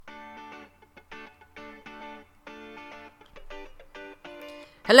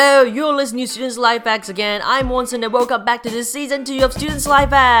Hello, you're listening to Students Life Hacks again. I'm Watson and welcome back to the Season 2 of Students Life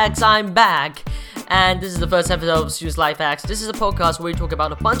Hacks. I'm back. And this is the first episode of Students Life Hacks. This is a podcast where we talk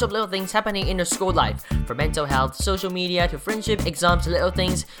about a bunch of little things happening in your school life. From mental health, social media, to friendship, exams, to little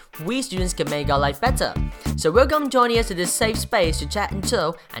things we students can make our life better. So welcome joining us to this safe space to chat and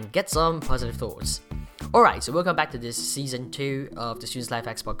chill and get some positive thoughts. Alright, so welcome back to this Season 2 of the Students Life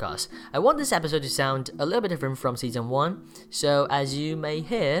Hacks podcast. I want this episode to sound a little bit different from Season 1. So as you may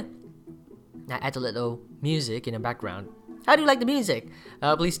hear, I add a little music in the background. How do you like the music?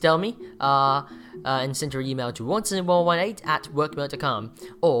 Please tell me and send your email to watson118@workmail.com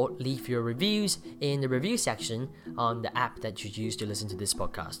or leave your reviews in the review section on the app that you use to listen to this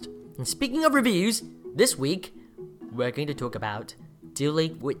podcast. And speaking of reviews, this week we're going to talk about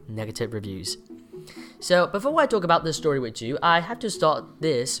dealing with negative reviews. So before I talk about this story with you, I have to start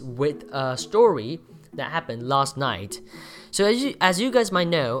this with a story that happened last night. So as you guys might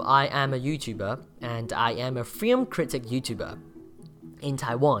know, I am a YouTuber and I am a film critic YouTuber in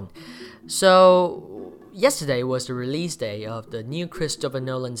Taiwan. So yesterday was the release day of the new Christopher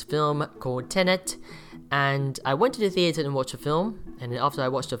Nolan's film called Tenet, and I went to the theater and watched the film. And then after I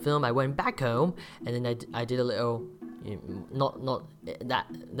watched the film, I went back home and then I did a little.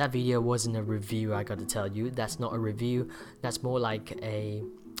 That video wasn't a review. I got to tell you, that's not a review. That's more like a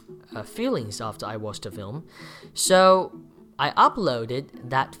feelings after I watched the film. So I uploaded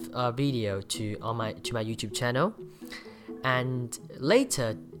that video to my YouTube channel, and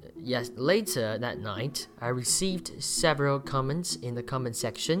later that night, I received several comments in the comment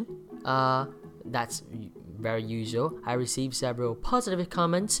section. That's very usual. I received several positive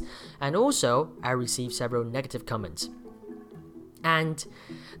comments, and also I received several negative comments. And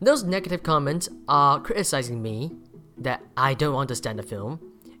those negative comments are criticizing me that I don't understand the film,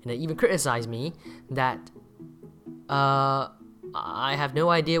 and they even criticize me that I have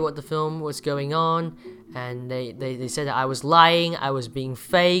no idea what the film was going on, and they said that I was lying, I was being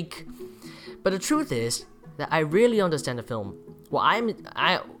fake. But the truth is that I really understand the film. Well, I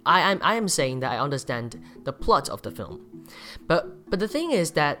am saying that I understand the plot of the film, but the thing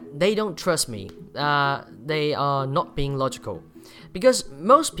is that they don't trust me. They are not being logical, because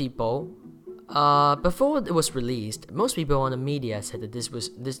most people, before it was released, most people on the media said that this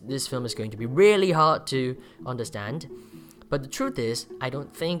film is going to be really hard to understand. But the truth is, I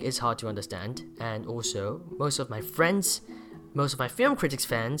don't think it's hard to understand, and also most of my friends, most of my film critics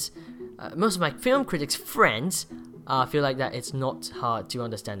fans, most of my film critics friends. Feel like that it's not hard to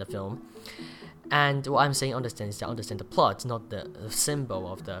understand the film. And what I'm saying understand is that understand the plot, not the symbol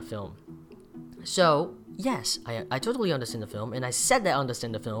of the film. So, yes, I totally understand the film, and I said that I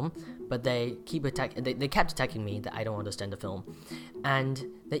understand the film, but they kept attacking me that I don't understand the film. And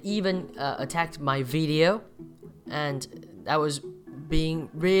they even attacked my video, and that was being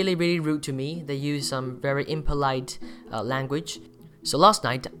really, really rude to me. They used some very impolite language. So last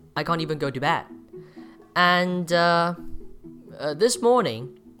night, I can't even go to bed. And this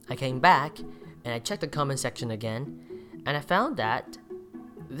morning, I came back and I checked the comment section again, and I found that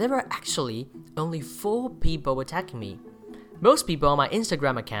there were actually only 4 people attacking me. Most people on my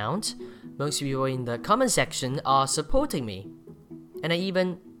Instagram account, most people in the comment section are supporting me, and I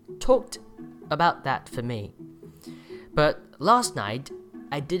even talked about that for me. But last night,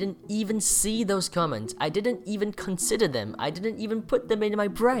 I didn't even see those comments. I didn't even consider them. I didn't even put them in my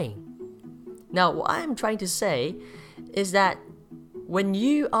brain. Now, what I'm trying to say is that when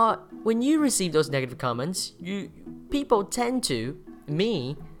you receive those negative comments, people tend to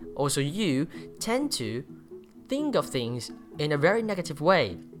think of things in a very negative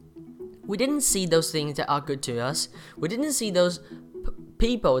way. We didn't see those things that are good to us. We didn't see those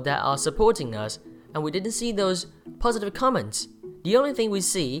people that are supporting us, and we didn't see those positive comments. The only thing we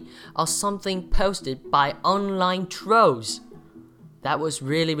see are something posted by online trolls. That was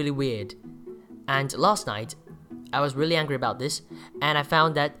really, really weird. And last night, I was really angry about this, and I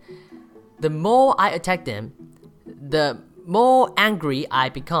found that the more I attack them, the more angry I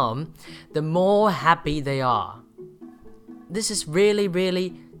become, the more happy they are. This is really,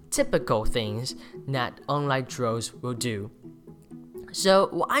 really typical things that online trolls will do. So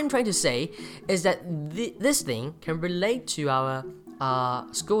what I'm trying to say is that this thing can relate to our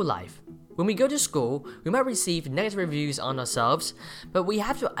school life. When we go to school, we might receive negative reviews on ourselves, but we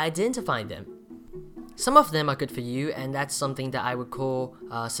have to identify them. Some of them are good for you, and that's something that I would call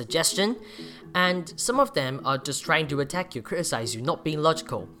suggestion. And some of them are just trying to attack you, criticize you, not being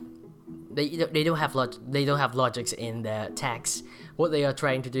logical. They don't have logics in their text. What they're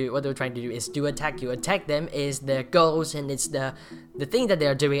trying to do is to attack you. Attack them is their goals, and it's the thing that they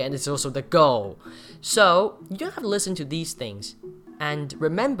are doing, and it's also the goal. So you don't have to listen to these things. And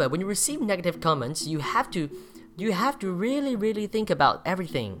remember, when you receive negative comments, you have to really think about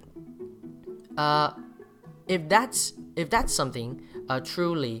everything. If that's something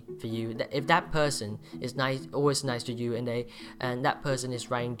truly for you, if that person is always nice to you, and that person is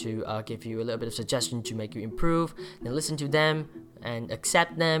trying to give you a little bit of suggestion to make you improve, then listen to them and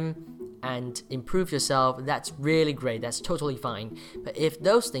accept them and improve yourself. That's really great. That's totally fine. But if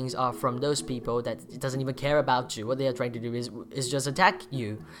those things are from those people that doesn't even care about you, what they are trying to do is just attack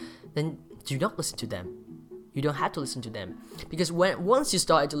you, then do not listen to them. You don't have to listen to them, because once you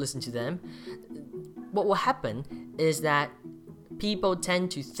start to listen to them, what will happen is that people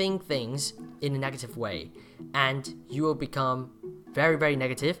tend to think things in a negative way, and you will become very, very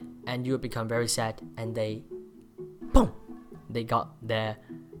negative, and you will become very sad, and they got their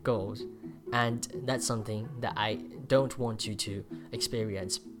goals. And that's something that I don't want you to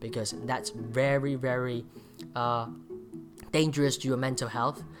experience, because that's very, very dangerous to your mental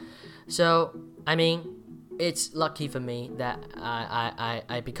health. So, I mean, it's lucky for me that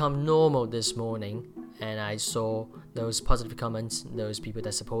I become normal this morning, and I saw those positive comments, those people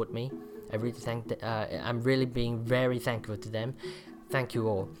that support me. I'm really being very thankful to them. Thank you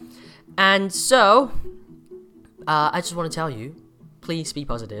all. And so, I just want to tell you, please be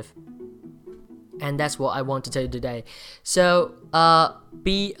positive. And that's what I want to tell you today. So,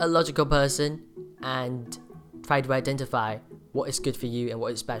 be a logical person and try to identify what is good for you and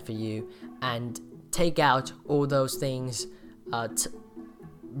what is bad for you, and take out all those things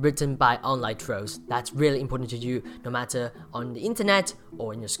written by online trolls. That's really important to you, no matter on the internet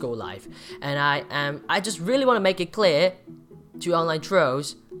or in your school life. And I just really want to make it clear to online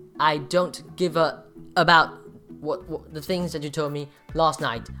trolls, I don't give a about what the things that you told me last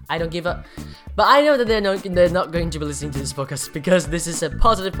night. I don't give up. But I know that they're not going to be listening to this podcast, because this is a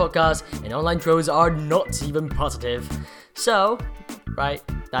positive podcast and online trolls are not even positive. So, right,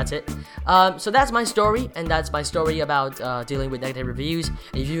 that's it. So that's my story, and that's my story about dealing with negative reviews.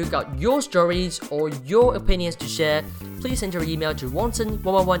 If you've got your stories or your opinions to share, please send your email to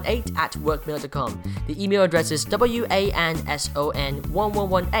wanson1118@workmail.com. The email address is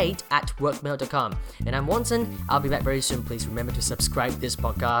wanson1118@workmail.com. And I'm Wanson. I'll be back very soon. Please remember to subscribe this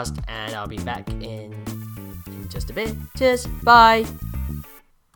podcast, and I'll be back in just a bit. Cheers, bye.